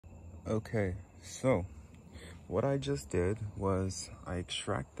Okay, so what I just did was I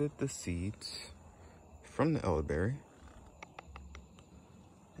extracted the seeds from the elderberry,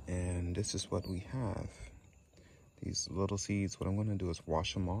 and this is what we have. These little seeds, what I'm gonna do is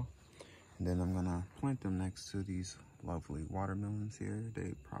wash them off, and then I'm gonna plant them next to these lovely watermelons here.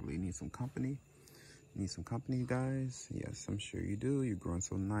 They probably need some company. Need some company, guys? Yes, I'm sure you do. You're growing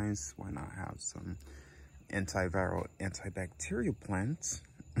so nice. Why not have some antiviral, antibacterial plants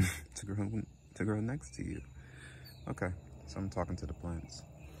to grow next to you? Okay, so I'm talking to the plants.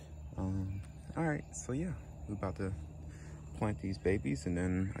 All right, so yeah, we're about to plant these babies, and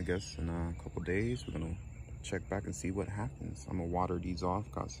then I guess in a couple days we're gonna check back and see what happens. I'm gonna water these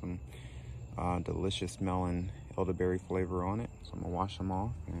off. Got some delicious smelling elderberry flavor on it, so I'm gonna wash them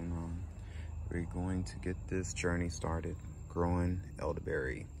off, and we're going to get this journey started growing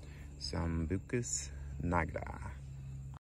elderberry. Sambucus nigra.